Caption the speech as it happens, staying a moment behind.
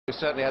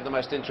certainly had the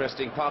most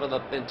interesting part of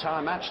the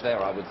entire match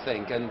there, I would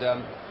think. And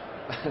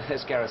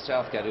there's Gareth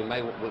Southgate, who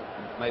may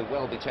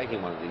well be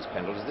taking one of these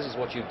penalties. This is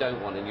what you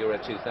don't want in Euro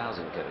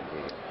 2000, Kevin.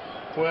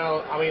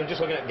 Well, I mean, just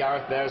looking at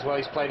Gareth there as well,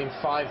 he's played in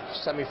 5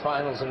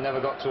 semi-finals and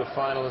never got to a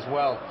final as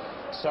well.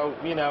 So,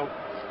 you know,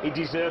 he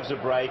deserves a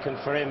break, and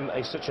for him,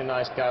 he's such a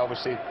nice guy.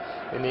 Obviously,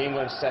 in the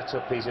England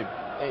setup, he's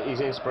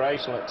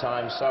inspirational at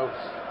times. So,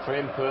 for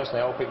him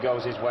personally, I hope it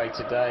goes his way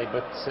today.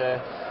 But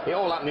it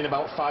all happened in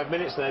about 5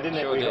 minutes there, didn't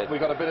it? Sure We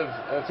got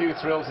a few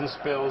thrills and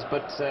spills,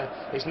 but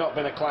it's not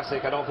been a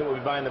classic. I don't think we'll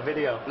be buying the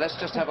video. Let's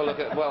just have a look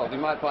at. Well, we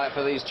might buy it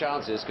for these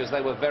chances because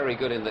they were very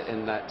good in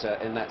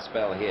that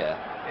spell here.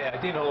 Yeah,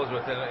 Dean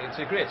Holdsworth, it's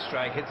a great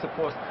strike, hits the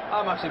post.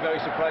 I'm actually very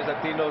surprised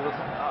that Dean Holdsworth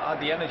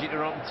had the energy to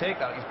run and take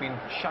that. He's been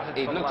shattered.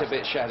 He looked a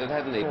bit shattered,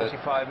 hadn't he?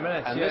 45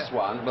 minutes. And this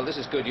one, well, this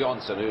is Good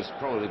Johnson, who's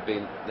probably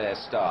been their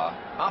star.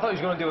 I thought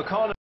he was going to do a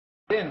corner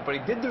in, but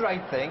he did the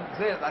right thing.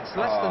 That's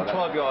less than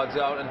 12 yards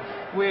out, and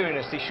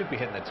weariness, he should be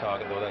hitting the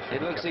target though.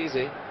 It looks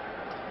easy.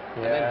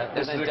 Yeah,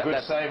 this is a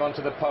good save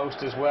onto the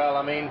post as well.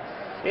 I mean,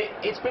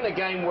 it's been a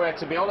game where,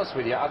 to be honest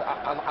with you,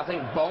 I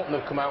think Bolton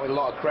have come out with a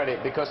lot of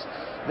credit, because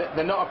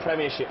they're not a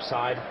Premiership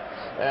side.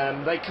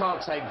 They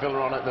can't take Villa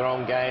on at their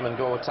own game and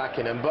go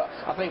attacking them, but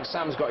I think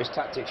Sam's got his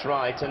tactics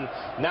right, and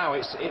now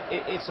it's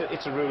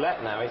a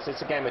roulette now. It's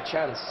a game of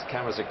chance.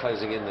 Cameras are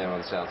closing in there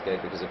on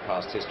Southgate because of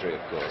past history,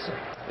 of course.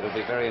 It'll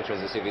be very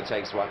interesting to see if he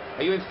takes one.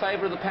 Are you in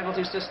favour of the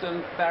penalty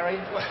system, Barry?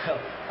 Well,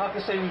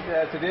 after seeing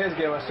today's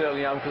game, I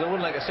certainly am, because I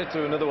wouldn't like to sit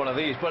through another one of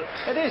these. But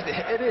it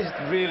is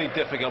really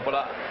difficult.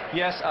 But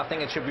yes, I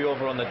think it should be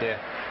over on the day.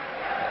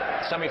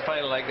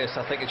 Semi-final like this,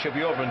 I think it should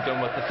be over and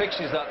done with. The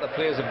fixtures that the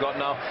players have got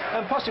now,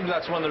 and possibly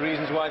that's one of the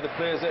reasons why the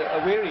players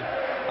are weary.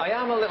 I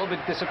am a little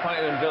bit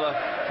disappointed in Villa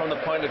from the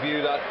point of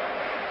view that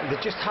they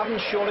just haven't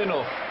shown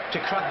enough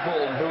to crack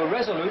Bolton, who are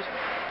resolute.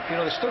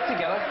 You know, they stuck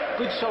together,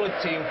 good solid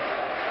team,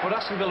 but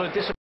Aston Villa are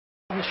disappointed.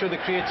 Didn't show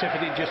the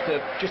creativity just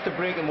to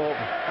break them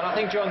open, and I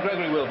think John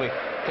Gregory will be.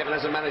 Kevin,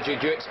 as a manager,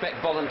 do you expect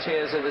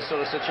volunteers in this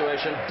sort of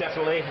situation?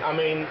 Definitely. I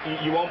mean,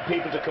 you want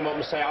people to come up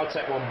and say, "I'll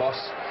take one,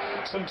 boss."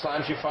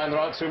 Sometimes you find there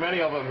aren't too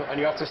many of them, and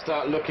you have to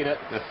start looking at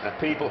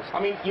people. I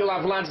mean, you'll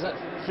have lads that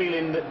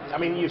feeling that. I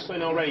mean, you've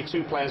seen already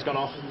 2 players gone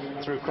off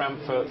through cramp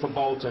for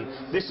Bolton.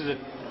 This is an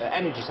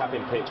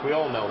energy-sapping pitch. We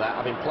all know that,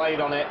 having played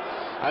on it.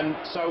 And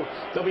so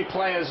there'll be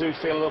players who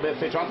feel a little bit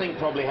fitter. I think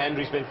probably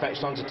Hendry's been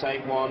fetched on to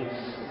take one,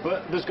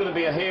 but there's going to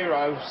be a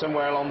hero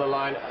somewhere along the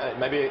line.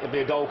 Maybe it'll be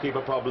a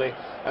goalkeeper probably,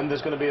 and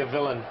there's going to be a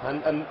villain.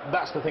 And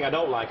that's the thing I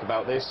don't like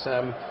about this.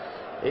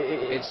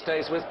 It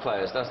stays with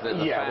players, doesn't it?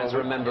 The fans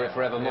remember it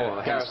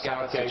forevermore. Yeah. Gareth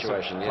Southgate's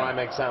a prime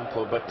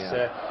example, but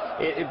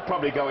it'd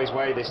probably go his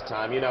way this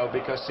time, you know,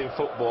 because in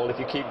football, if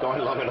you keep going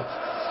long enough,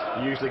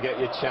 you usually get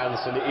your chance,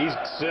 and he's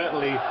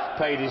certainly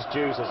paid his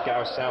dues as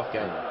Gareth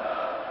Southgate.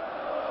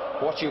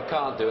 What you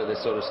can't do at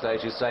this sort of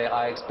stage is say,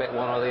 I expect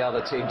one or the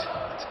other team to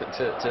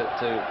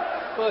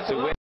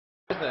win.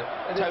 Isn't it?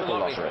 Total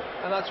lottery.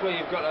 And that's where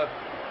you've got to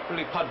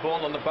really pat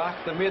Bolton on the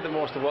back. They've made the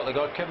most of what they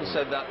got. Kevin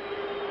said that.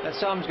 And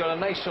Sam's got a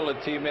nice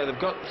solid team there.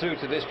 They've got through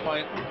to this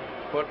point,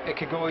 but it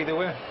could go either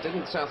way.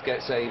 Didn't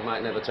Southgate say he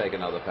might never take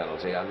another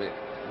penalty? I mean,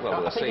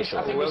 well, I think he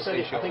said he would.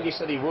 I think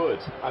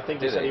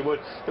he said he would.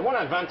 The one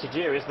advantage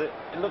here is that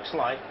it looks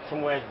like,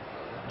 from where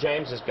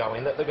James is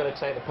going, that they're going to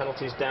take the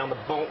penalties down the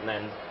Bolton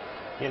end.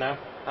 You know,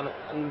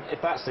 and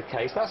if that's the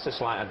case, that's a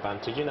slight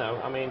advantage, you know.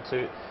 I mean,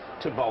 to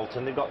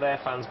Bolton, they've got their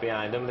fans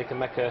behind them. They can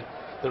make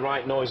the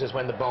right noises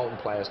when the Bolton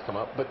players come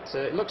up. But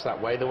it looks that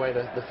way, the way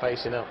they're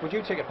facing up. Would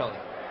you take a penalty?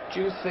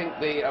 Do you think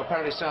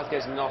apparently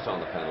Southgate's not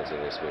on the penalty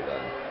this week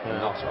then? No.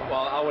 Not on.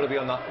 Well, I want to be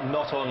on that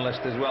not on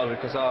list as well,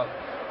 because I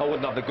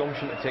wouldn't have the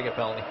gumption to take a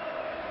penalty.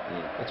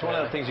 It's one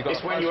of the things you've got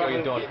to pass where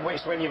you've done.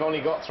 It's when you've only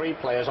got 3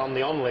 players on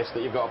the on list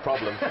that you've got a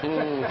problem.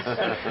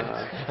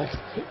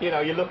 You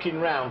know, you're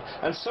looking round,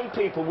 and some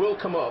people will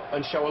come up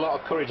and show a lot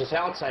of courage and say,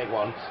 I'll take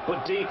one,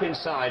 but deep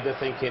inside they're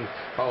thinking,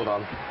 hold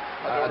on,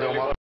 I don't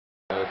want.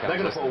 They're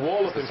going to put a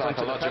wall up in front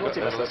of the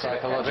penalty. There's the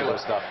psychological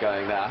stuff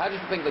going now. How do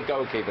you think the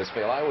goalkeepers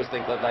feel? I always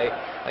think that they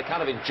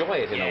kind of enjoy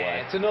it in a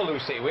way. It's a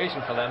no-lose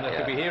situation for them. They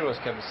could be heroes,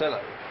 Kevin said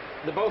it.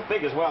 They're both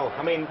big as well.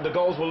 I mean, the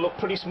goals will look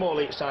pretty small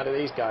each side of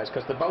these guys,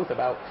 because they're both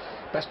about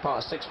best part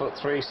of 6'3",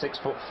 6'4".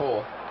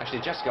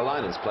 Actually, Jessica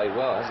Lynan's played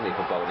well, hasn't he,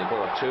 for Bolton? He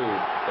brought up 2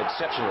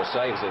 exceptional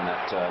saves in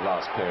that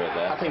last period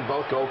there. I think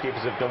both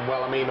goalkeepers have done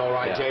well. I mean, all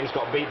right, James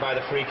got beat by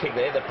the free kick.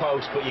 They hit the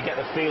post, but you get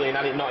the feeling,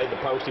 had it not hit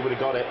the post, he would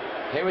have got it.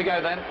 Here we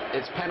go then.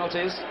 It's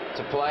penalties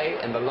to play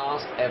in the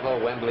last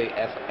ever Wembley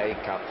FA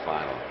Cup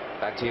final.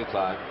 Back to you,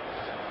 Clive.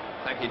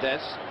 Thank you,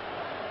 Des.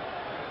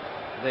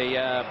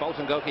 The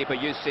Bolton goalkeeper,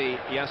 Jussi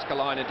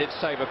Jääskeläinen, did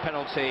save a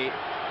penalty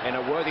in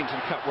a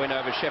Worthington Cup win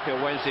over Sheffield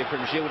Wednesday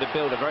from Gilles de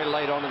Bilde, very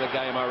late on in the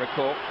game, I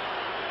recall.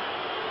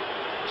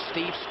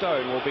 Steve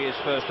Stone will be his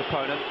first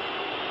opponent.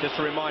 Just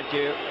to remind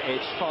you,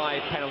 it's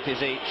 5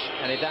 penalties each,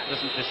 and if that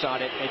doesn't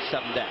decide it, it's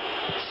sudden death.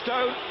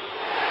 Stone!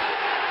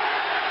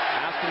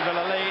 Aston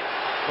Villa lead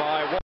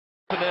by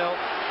 1-0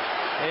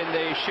 in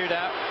the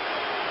shootout.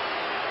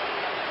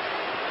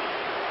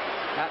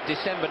 That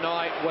December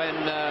night when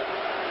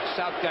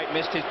Southgate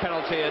missed his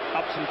penalty at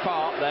Upton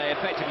Park, they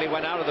effectively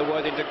went out of the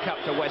Worthington Cup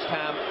to West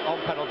Ham on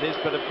penalties,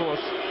 but of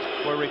course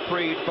were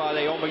reprieved by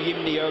the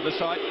Omoyimni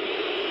oversight.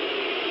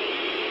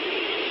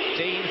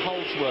 Dean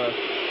Holdsworth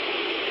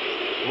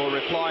will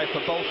reply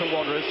for Bolton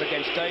Wanderers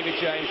against David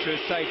James, who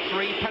has saved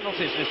 3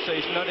 penalties this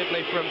season,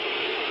 notably from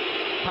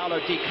Paolo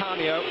Di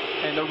Canio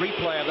in the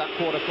replay of that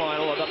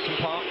quarter-final at Upton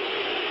Park.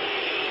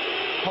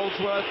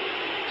 Holdsworth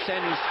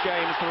sends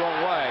James the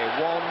wrong way,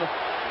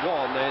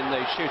 1-1 in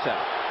the shootout.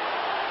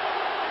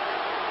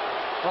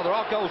 Well, there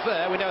are goals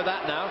there, we know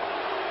that now.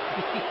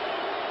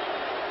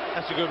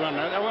 That's a good one.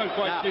 I wasn't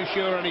quite too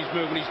sure on his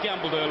movement. He's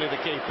gambled early,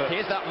 the keeper.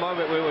 Here's that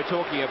moment we were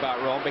talking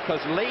about, Ron,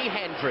 because Lee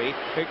Hendry,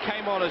 who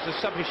came on as a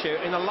substitute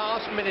in the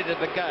last minute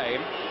of the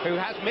game, who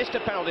has missed a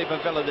penalty for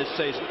Villa this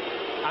season,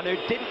 and who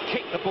didn't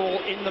kick the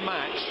ball in the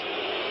match,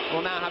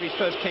 will now have his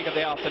first kick of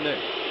the afternoon.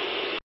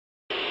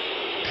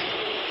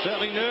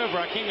 Certainly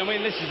nerve-wracking. I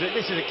mean, this is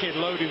a kid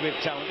loaded with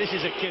talent. This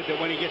is a kid that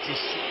when he gets his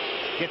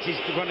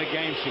run of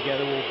games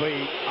together will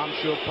be, I'm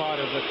sure, part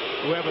of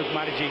whoever's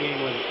managing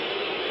England.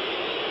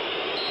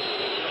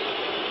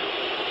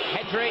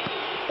 Hendry,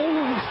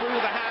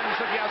 through the hands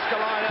of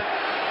Jaskalainen.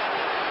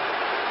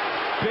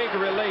 Big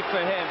relief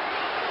for him.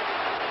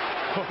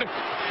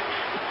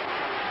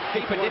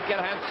 Keeper did get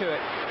a hand to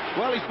it.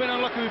 Well, he's been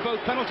unlucky with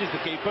both penalties,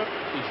 the keeper.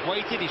 He's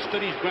waited, he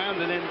stood his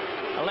ground and then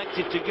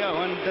elected to go,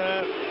 and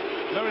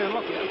very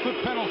unlucky. A good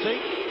penalty.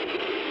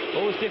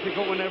 Always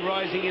difficult when they're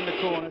rising in the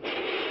corner.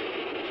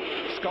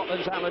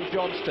 Scotland's Alan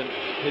Johnston,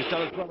 who's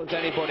done as well as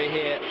anybody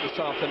here this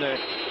afternoon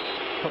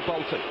for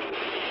Bolton.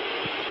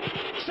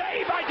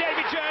 Saved by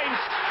David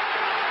James.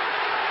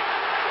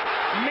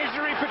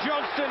 Misery for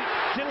Johnston,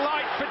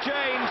 delight for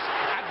James.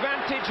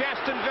 Advantage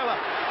Aston Villa.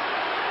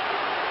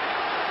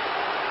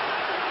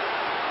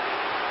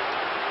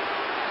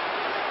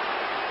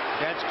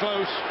 Yeah, it's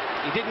close.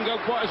 He didn't go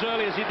quite as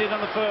early as he did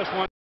on the first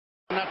one.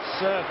 And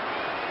that's,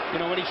 you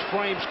know, when his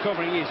frame's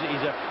covering, he's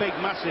a big,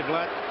 massive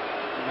lad.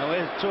 You know,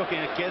 we're talking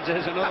to kids,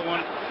 there's another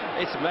one.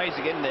 It's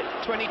amazing, isn't it?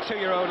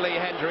 22-year-old Lee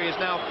Hendry is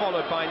now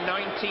followed by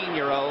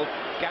 19-year-old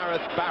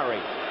Gareth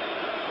Barry.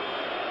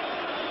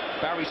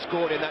 Barry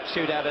scored in that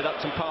shootout at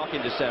Upton Park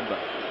in December.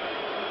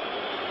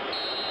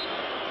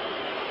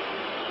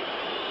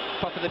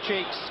 Puff of the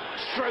cheeks,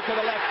 stroke of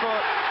the left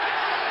foot.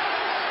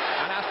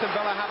 And Aston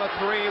Villa have a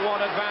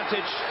 3-1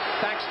 advantage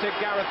thanks to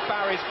Gareth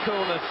Barry's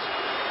coolness.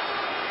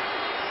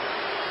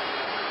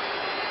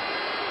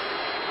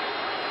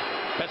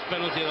 Best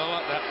penalty, I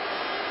like that.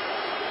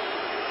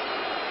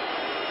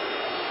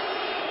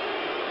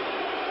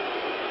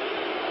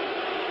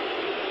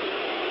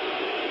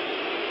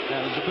 Now,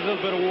 there's a little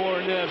bit of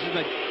war in nerves,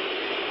 isn't it?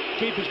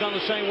 Keeper's gone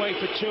the same way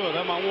for 2 of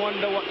them. I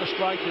wonder what the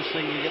striker's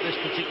thinking at this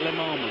particular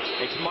moment.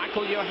 It's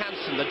Michael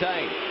Johansson, the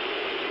Dane.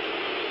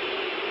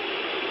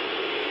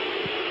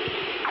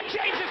 And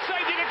James has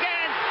saved it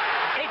again.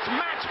 It's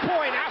match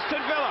point,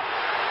 Aston Villa.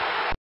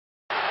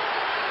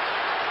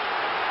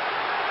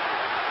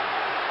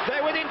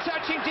 They're within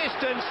touching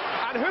distance,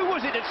 and who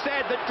was it that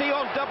said that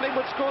Dion Dublin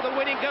would score the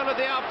winning goal of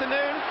the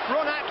afternoon?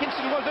 Ron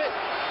Atkinson, was it?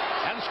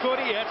 Hasn't scored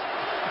it yet.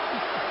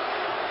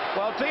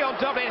 Well, Dion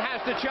Dublin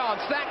has the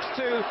chance, thanks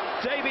to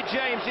David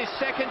James'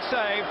 second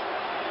save.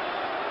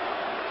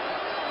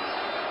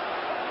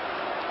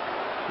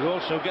 You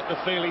also get the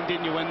feeling,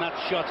 didn't you, when that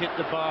shot hit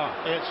the bar?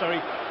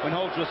 When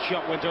Holdsworth's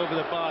shot went over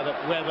the bar,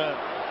 that whether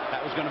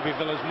that was going to be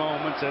Villa's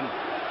moment, and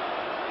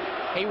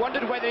he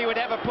wondered whether he would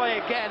ever play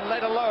again,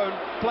 let alone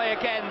play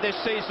again this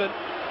season.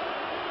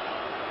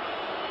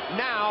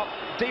 Now,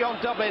 Dion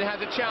Dublin has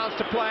a chance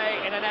to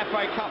play in an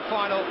FA Cup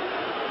final.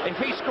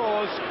 If he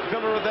scores,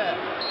 Villa are there.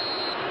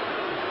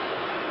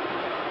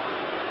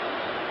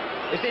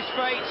 Is this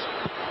fate?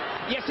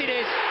 Yes, it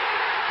is.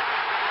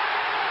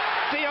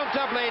 Dion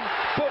Dublin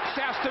books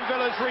Aston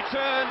Villa's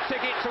return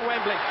ticket to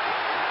Wembley.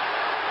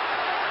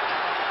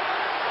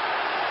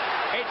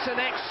 It's an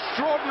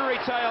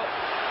extraordinary tale.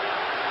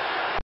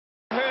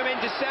 Whom in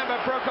December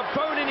broke a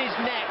bone in his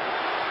neck,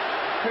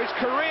 whose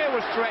career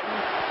was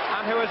threatened,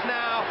 and who has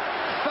now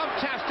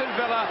thumped Aston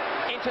Villa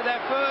into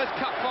their first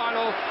cup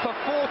final for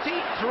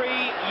 43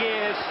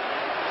 years.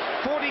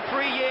 43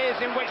 years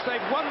in which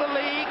they've won the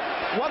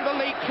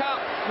League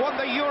Cup, won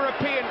the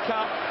European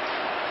Cup.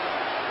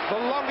 The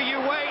longer you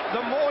wait,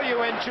 the more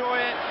you enjoy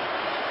it.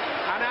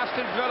 And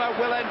Aston Villa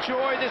will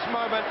enjoy this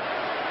moment,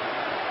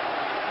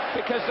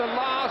 because the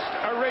last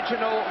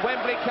original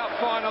Wembley Cup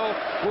final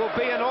will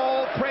be an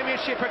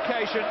all-Premiership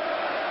occasion.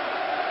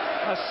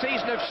 A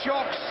season of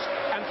shocks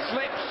and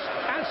slips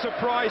and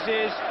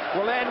surprises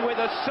will end with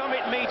a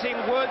summit meeting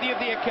worthy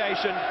of the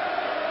occasion.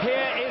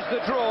 Here is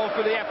the draw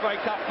for the FA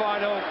Cup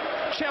final.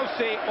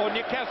 Chelsea or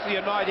Newcastle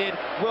United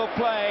will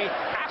play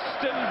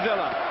Aston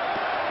Villa.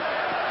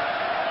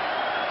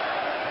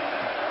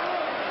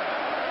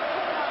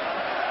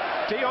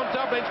 Dion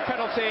Dublin's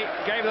penalty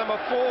gave them a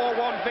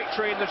 4-1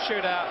 victory in the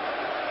shootout.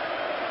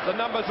 The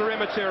numbers are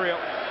immaterial.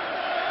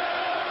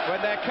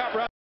 When their cup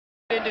run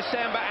in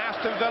December,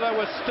 Aston Villa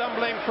was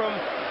stumbling from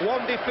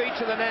one defeat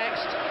to the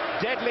next,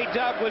 Deadly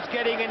Doug was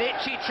getting an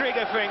itchy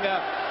trigger finger.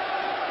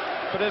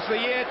 But as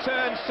the year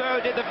turned, so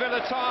did the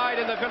Villa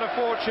tide and the Villa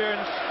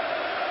fortunes.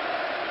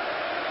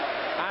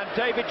 And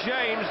David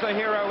James, the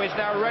hero, is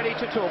now ready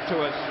to talk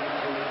to us.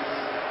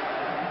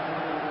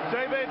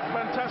 David,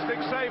 fantastic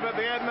save at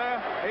the end there.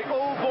 It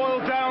all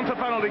boiled down to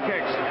penalty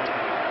kicks.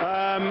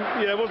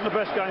 Yeah, it wasn't the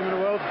best game in the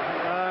world.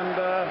 And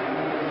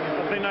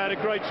I think they had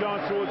a great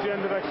chance towards the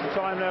end of extra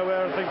time there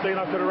where I think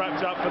Dino could have wrapped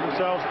up for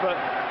themselves. But,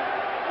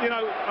 you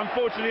know,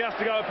 unfortunately he has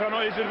to go to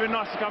penalties. It would have been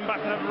nice to come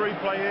back and have a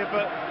replay here.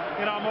 But,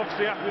 you know, I'm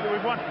obviously happy that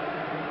we've won.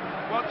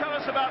 Well, tell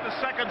us about the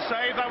second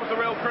save. That was the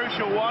real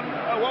crucial one.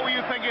 What were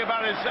you thinking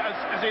about as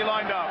he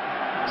lined up?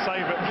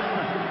 Save it.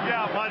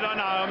 Yeah, I don't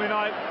know. I mean,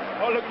 I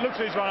looked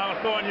at his run out.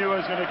 I thought I knew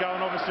where he was going to go,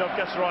 and obviously I've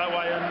guessed the right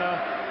way. And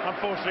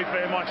unfortunately for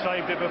him, I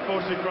saved it. But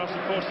fortunately for us,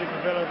 and fortunately for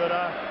Villa, that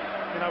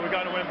you know, we're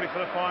going to Wembley for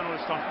the final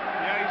this time.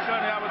 Yeah, you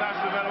certainly are with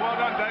Aston Villa. Well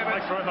done, David.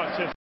 Thanks very much.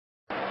 Cheers.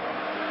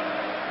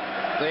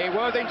 The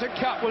Worthington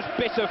Cup was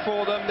bitter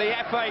for them. The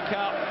FA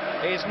Cup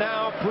is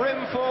now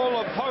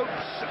brimful of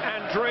hopes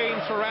and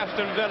dreams for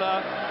Aston Villa.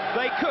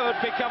 They could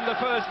become the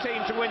first team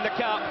to win the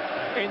Cup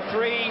in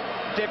 3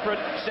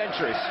 different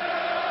centuries.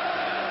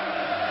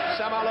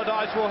 Sam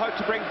Allardyce will hope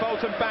to bring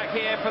Bolton back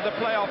here for the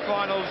playoff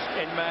finals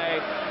in May.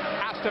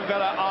 Aston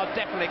Villa are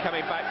definitely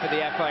coming back for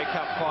the FA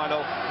Cup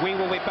final. We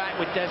will be back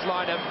with Des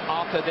Lynam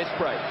after this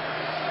break.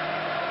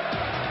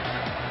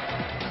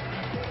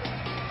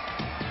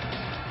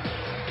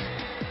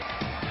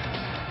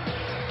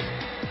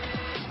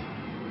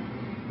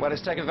 Well,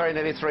 it's taken very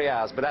nearly 3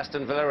 hours, but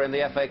Aston Villa are in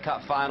the FA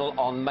Cup final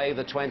on May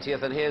the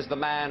 20th, and here's the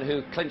man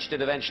who clinched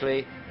it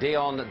eventually,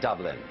 Dion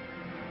Dublin.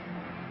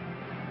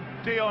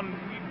 Dion,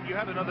 you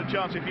had another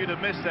chance if you'd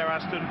have missed there,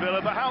 Aston Villa,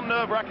 but how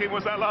nerve-wracking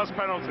was that last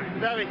penalty?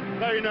 Very,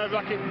 very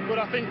nerve-wracking, but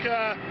I think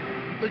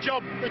the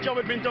job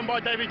had been done by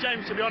David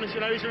James, to be honest. You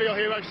know, he's a real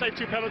hero. Saved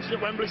 2 penalties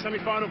at Wembley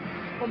semi-final.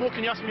 What more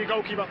can you ask from your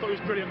goalkeeper? I thought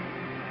he was brilliant.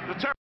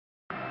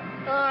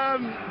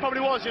 Probably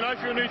was, you know,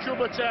 if you're neutral,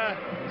 but it's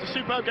a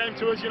superb game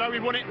to us. You know,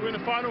 we won it, we're in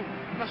the final,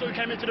 and that's what we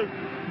came here to do.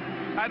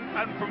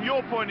 And from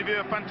your point of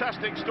view, a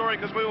fantastic story,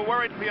 because we were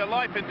worried for your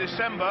life in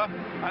December,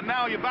 and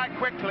now you're back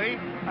quickly,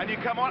 and you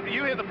come on,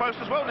 you hit the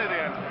post as well near the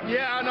end.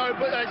 Yeah, I know,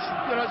 but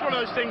you know, it's one of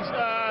those things,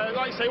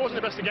 like you say, it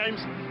wasn't the best of games.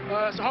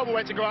 It's a horrible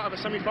way to go out of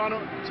a semi-final,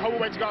 it's a horrible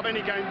way to go out of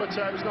any game, but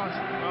it was nice.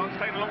 Well, it's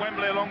taken Villa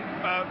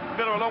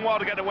a long while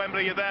to get to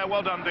Wembley. You're there,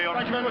 well done, Dion.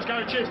 Thank you very much,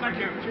 Gary. Cheers. Thank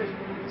you. Cheers.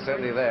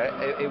 Certainly there.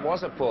 It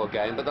was a poor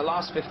game, but the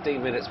last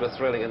 15 minutes were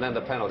thrilling, and then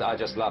the penalty. I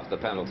just loved the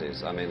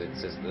penalties. I mean,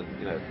 it's just,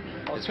 you know,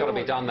 it's got to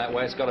be done that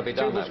way. It's got to be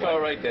done that way. Got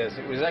it right there.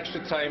 It was extra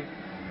time,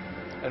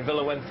 and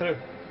Villa went through.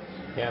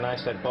 Yeah, and I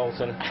said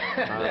Bolton.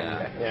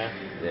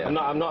 Yeah.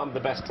 I'm not the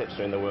best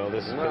tipster in the world.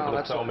 This is people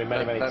have told me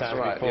many times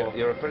right. before.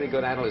 You're a pretty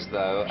good analyst,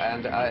 though,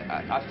 and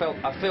I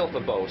feel for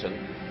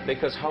Bolton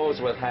because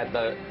Holdsworth had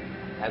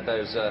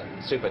those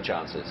super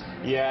chances.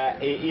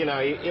 Yeah, you know,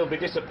 he'll be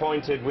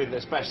disappointed with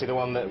especially the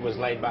one that was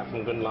laid back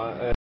from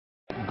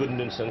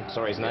Gunnarsson,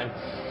 sorry his name.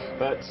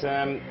 But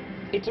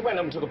he went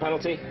up and took a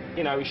penalty.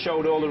 You know, he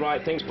showed all the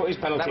right things, put his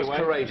penalty away. That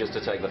was courageous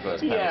to take the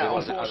first penalty. Yeah,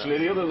 unfortunately,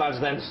 the other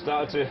lads then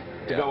started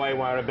to go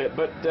haywire a bit.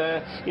 But,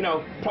 you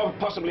know,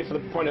 possibly for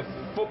the point of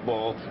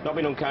football, not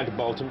being unkind to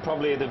Bolton,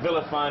 probably the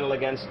Villa final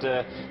against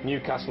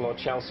Newcastle or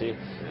Chelsea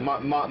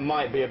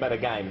might be a better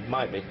game,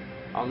 might be.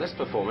 On this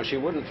performance, you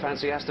wouldn't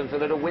fancy Aston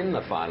Villa to win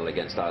the final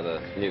against either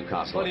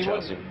Newcastle or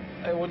Chelsea.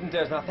 It wouldn't,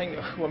 Des. And I think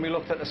when we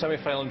looked at the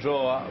semi-final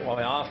draw, well,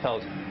 I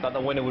felt that the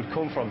winner would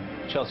come from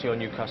Chelsea or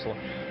Newcastle.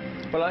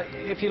 But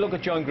if you look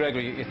at John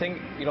Gregory, you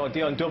think, you know,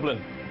 Dion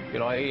Dublin, you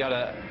know, he had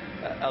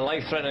a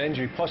life-threatening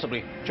injury,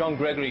 possibly. John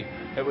Gregory,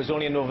 it was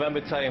only in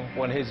November time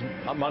when his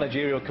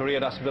managerial career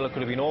at Aston Villa could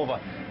have been over.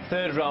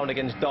 3rd round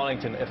against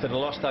Darlington, if they'd have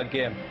lost that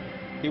game,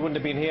 he wouldn't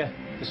have been here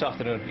this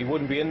afternoon. He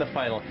wouldn't be in the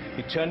final.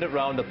 He turned it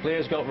round, the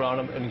players got round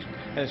him, and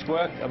it's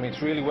worked. I mean,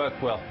 it's really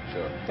worked well.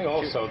 Sure. I think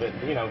also that,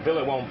 you know,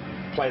 Villa won't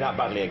play that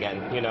badly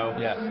again, you know.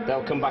 Yeah.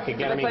 They'll come back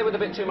again. Did they play with a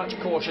bit too much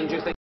caution, do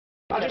you think?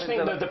 I just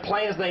think that the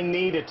players they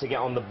needed to get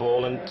on the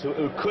ball and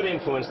who could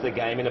influence the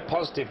game in a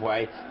positive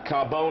way,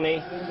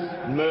 Carboni,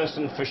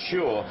 Merson for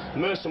sure.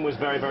 Merson was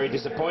very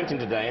disappointing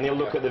today, and he'll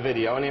look at the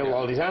video and he'll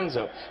hold his hands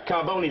up.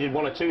 Carboni did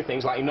 1 or 2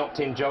 things, like he knocked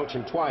in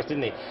Joachim twice,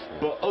 didn't he?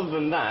 But other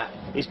than that,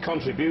 his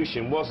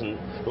contribution wasn't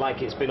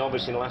like it's been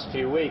obvious in the last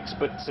few weeks.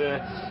 But,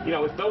 you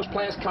know, if those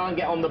players can't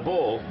get on the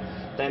ball,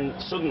 then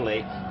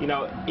suddenly, you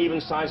know,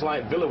 even sides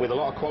like Villa with a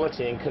lot of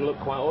quality and can look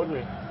quite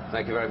ordinary.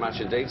 Thank you very much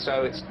indeed.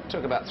 So it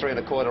took about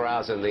 3¼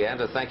 hours in the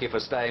end, and thank you for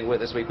staying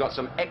with us. We've got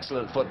some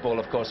excellent football,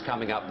 of course,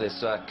 coming up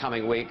this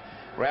coming week.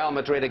 Real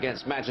Madrid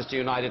against Manchester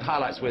United,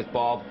 highlights with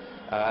Bob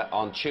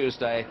on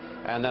Tuesday,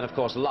 and then, of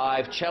course,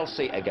 live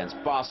Chelsea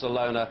against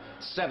Barcelona,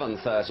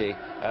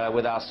 7:30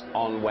 with us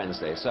on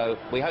Wednesday. So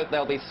we hope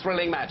there'll be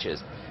thrilling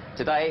matches.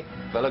 Today,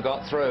 Villa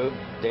got through.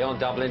 Dion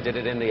Dublin did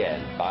it in the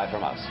end. Bye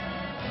from us.